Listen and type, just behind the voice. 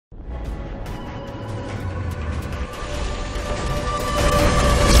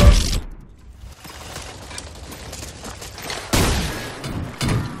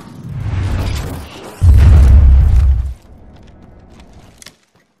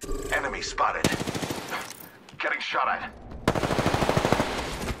Enemy spotted. Getting shot at.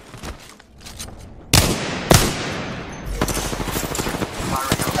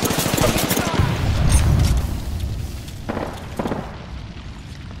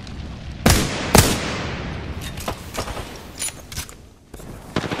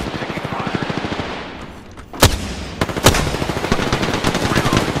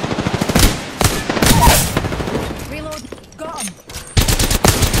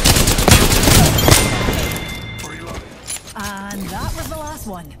 Firing up. And that was the last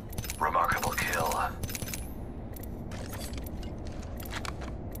one. Remarkable kill.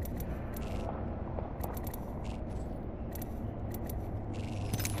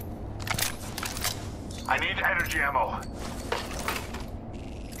 I need energy ammo.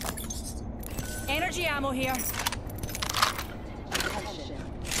 Energy ammo here.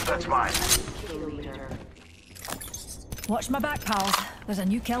 That's mine. Watch my back, pals. There's a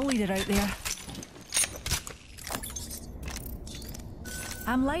new kill leader out there.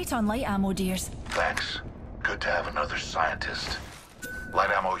 I'm light on light ammo, dears. Thanks. Good to have another scientist. Light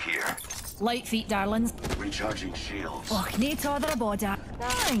ammo here. Light feet, darlings. Recharging shields. Och, nae tother a bodder.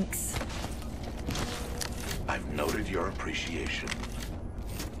 Thanks. I've noted your appreciation.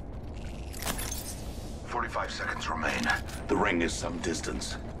 45 seconds remain. The ring is some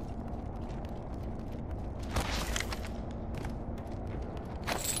distance.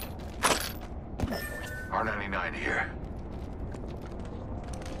 R99 here.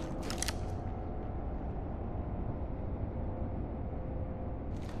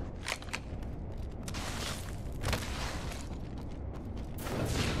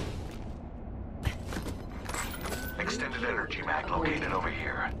 Extended energy mag located over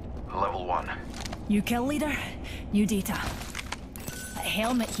here. Level 1. New kill leader, new data. A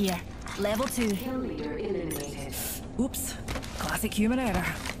helmet here. Level 2. Kill leader eliminated. Oops. Classic human error.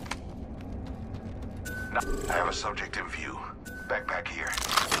 I have a subject in view. Backpack here.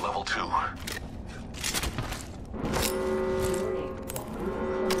 Level 2.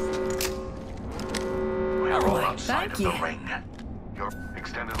 We are all Right, outside thank of you. the ring. Your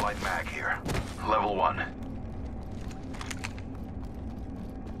extended light mag here. Level 1.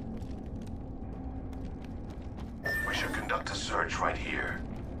 We should conduct a search right here.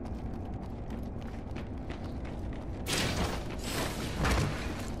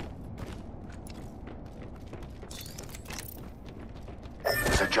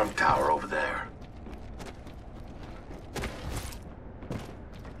 There's a jump tower over there.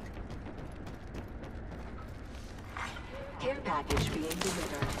 Care package being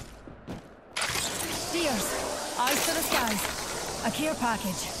delivered. Dears, eyes to the skies. A care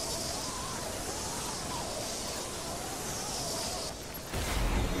package.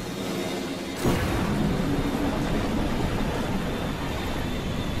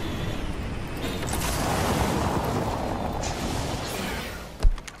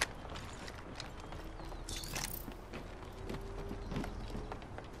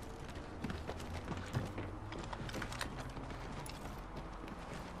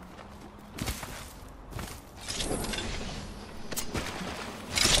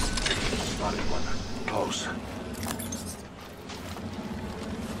 Spotted one. Close.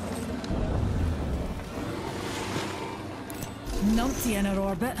 Numpty in her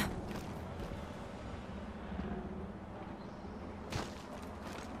orbit.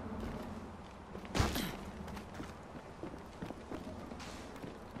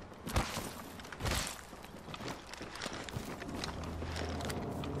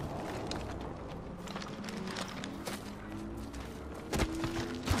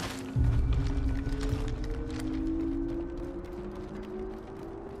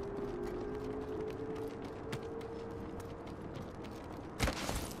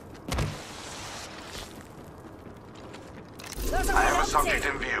 There's a I have a numpty. subject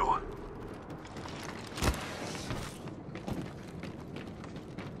in view.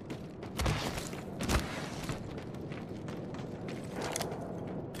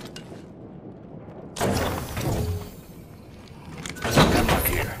 Good luck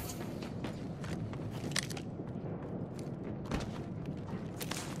here.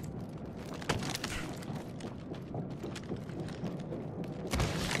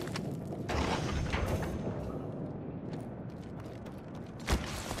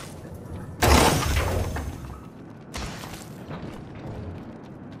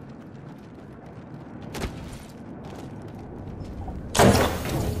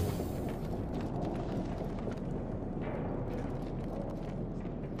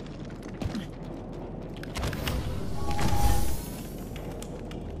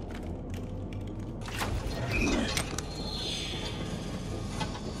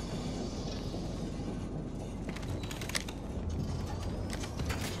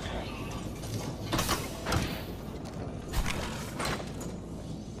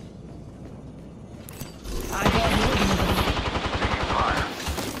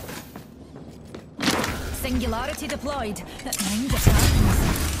 Singularity deployed. Mind your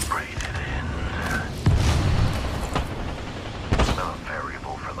patterns. Braid it in. Another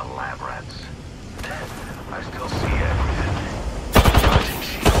variable for the lab rats. I still see everything. Charging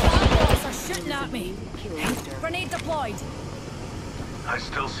shield. Bots are shooting at me. Grenade deployed. I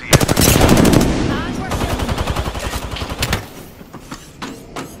still see everything. And we're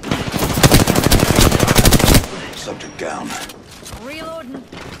shooting. Subject down. Reloading.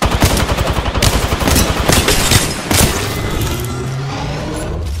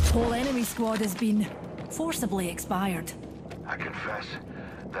 Whole enemy squad has been forcibly expired. I confess,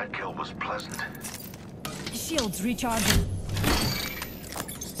 that kill was pleasant. Shields recharging.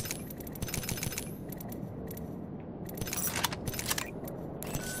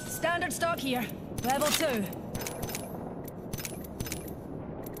 Standard stock here. Level 2.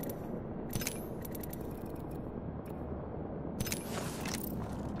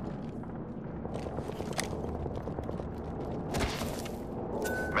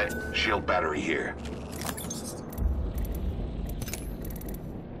 Shield battery here.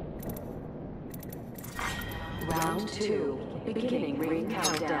 Round 2. Beginning ring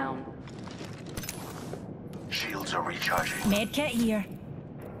countdown. Shields are recharging. Medkit here.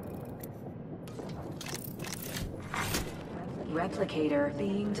 Replicator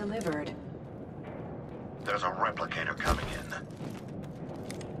being delivered. There's a replicator coming in.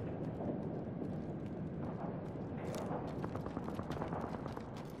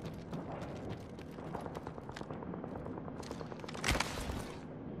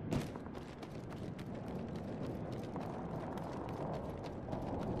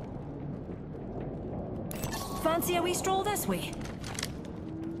 Fancy a wee stroll this way?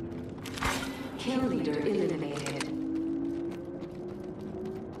 Kill leader eliminated.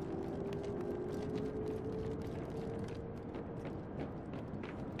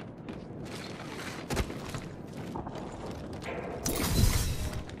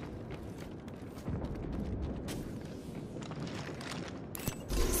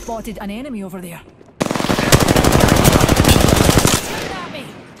 Spotted an enemy over there. Shoot at me!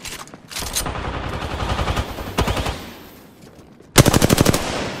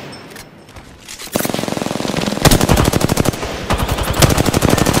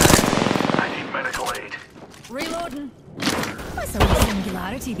 Reloading. What's a wee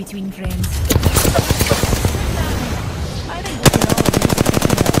singularity between friends? I think we could all use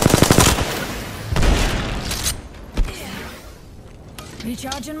it.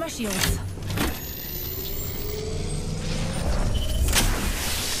 Recharging my shields.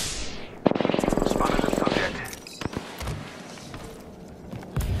 Spotted a subject.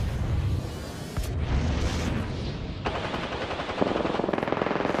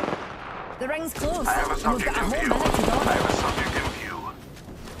 The ring's close. I have a We've subject got a in whole view. minute to go. I have a subject in view.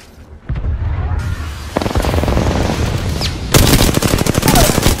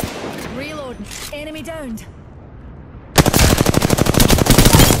 Reloading. Enemy downed.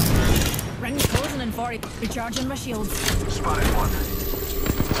 Ring's closing in 40. Recharging my shields. Spotted one.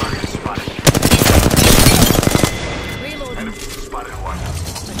 Target spotted. Reloading. Enemy spotted one.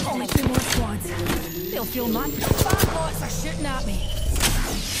 Only 2 more squads. They'll feel mad. Bad bots are shooting at me.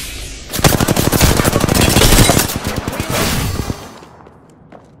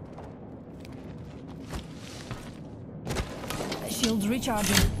 Shields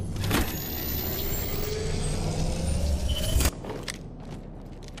recharging.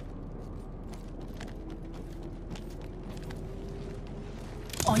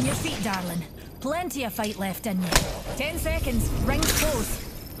 On your feet, darling. Plenty of fight left in you. 10 seconds. Ring's close.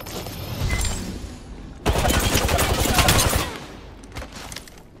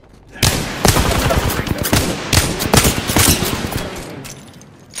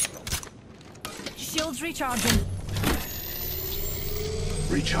 Shields recharging.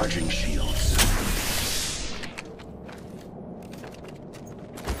 Recharging shields.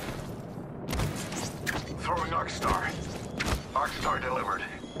 Throwing Arcstar. Arcstar delivered.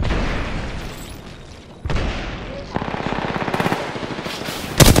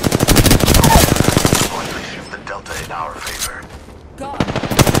 Slightly shift the delta in our favor. Got him.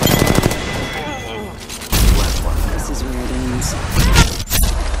 Last one. This is where it ends.